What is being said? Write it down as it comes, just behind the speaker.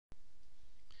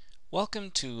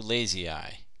Welcome to Lazy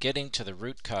Eye, Getting to the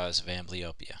Root Cause of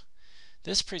Amblyopia.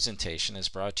 This presentation is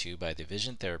brought to you by the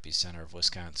Vision Therapy Center of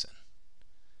Wisconsin.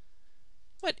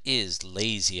 What is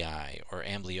lazy eye or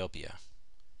amblyopia?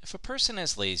 If a person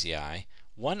has lazy eye,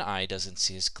 one eye doesn't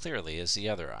see as clearly as the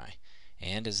other eye,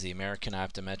 and as the American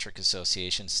Optometric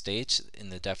Association states in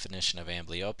the definition of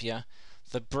amblyopia,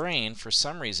 the brain for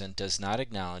some reason does not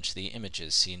acknowledge the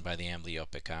images seen by the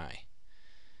amblyopic eye.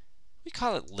 We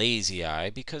call it lazy eye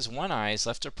because one eye is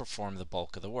left to perform the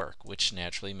bulk of the work, which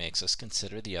naturally makes us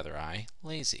consider the other eye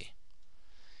lazy.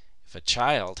 If a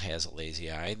child has a lazy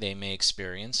eye, they may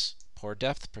experience poor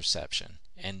depth perception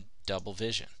and double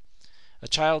vision. A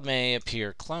child may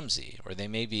appear clumsy, or they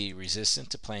may be resistant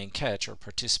to playing catch or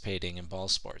participating in ball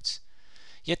sports.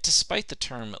 Yet despite the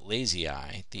term lazy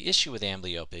eye, the issue with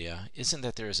amblyopia isn't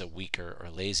that there is a weaker or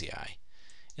lazy eye.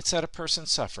 It's that a person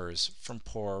suffers from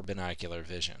poor binocular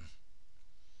vision.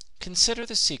 Consider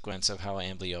the sequence of how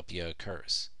amblyopia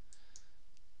occurs.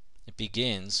 It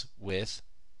begins with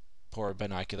poor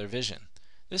binocular vision.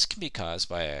 This can be caused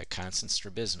by a constant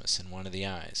strabismus in one of the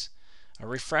eyes, a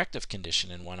refractive condition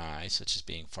in one eye, such as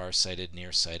being farsighted,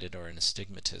 nearsighted, or an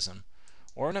astigmatism,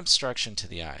 or an obstruction to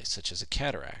the eye, such as a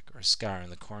cataract or a scar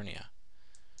in the cornea.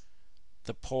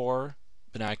 The poor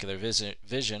binocular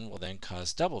vision will then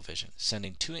cause double vision,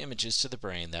 sending two images to the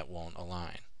brain that won't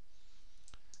align.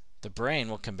 The brain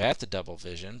will combat the double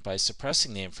vision by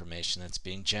suppressing the information that's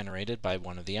being generated by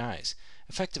one of the eyes,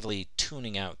 effectively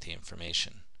tuning out the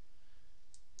information.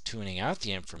 Tuning out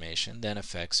the information then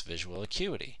affects visual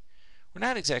acuity. We're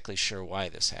not exactly sure why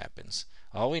this happens.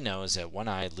 All we know is that one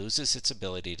eye loses its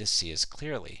ability to see as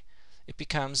clearly. It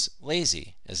becomes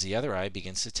lazy as the other eye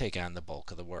begins to take on the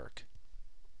bulk of the work.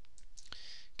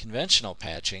 Conventional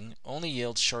patching only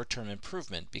yields short-term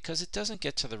improvement because it doesn't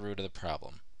get to the root of the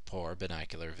problem. Poor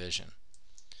binocular vision.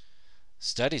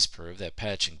 Studies prove that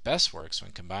patching best works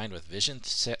when combined with vision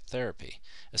therapy,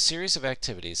 a series of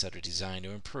activities that are designed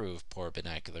to improve poor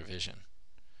binocular vision.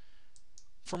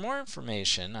 For more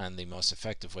information on the most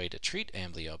effective way to treat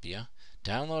amblyopia,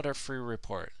 download our free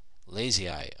report, Lazy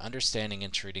Eye, Understanding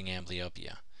and Treating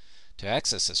Amblyopia. To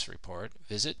access this report,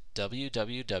 visit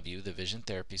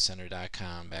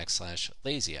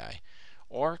www.thevisiontherapycenter.com/lazyeye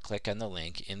or click on the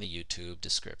link in the YouTube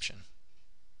description.